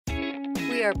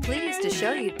We are pleased to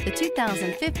show you the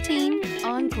 2015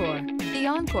 Encore. The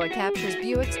Encore captures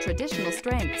Buick's traditional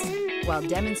strengths while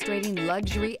demonstrating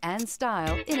luxury and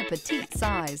style in a petite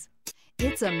size.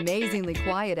 It's amazingly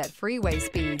quiet at freeway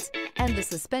speeds, and the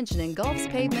suspension engulfs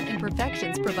pavement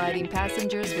imperfections, providing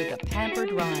passengers with a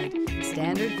pampered ride.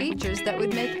 Standard features that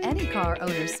would make any car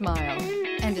owner smile,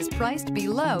 and is priced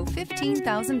below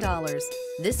 $15,000.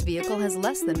 This vehicle has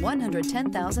less than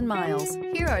 110,000 miles.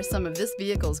 Here are some of this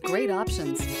vehicle's great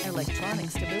options: electronic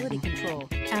stability control,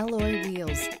 alloy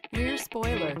wheels, rear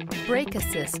spoiler, brake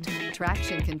assist,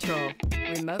 traction control,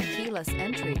 remote keyless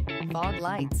entry, fog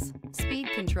lights,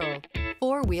 speed control,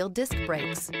 four-wheel disc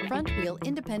brakes, front-wheel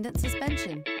independent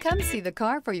suspension. Come see the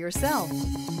car for yourself.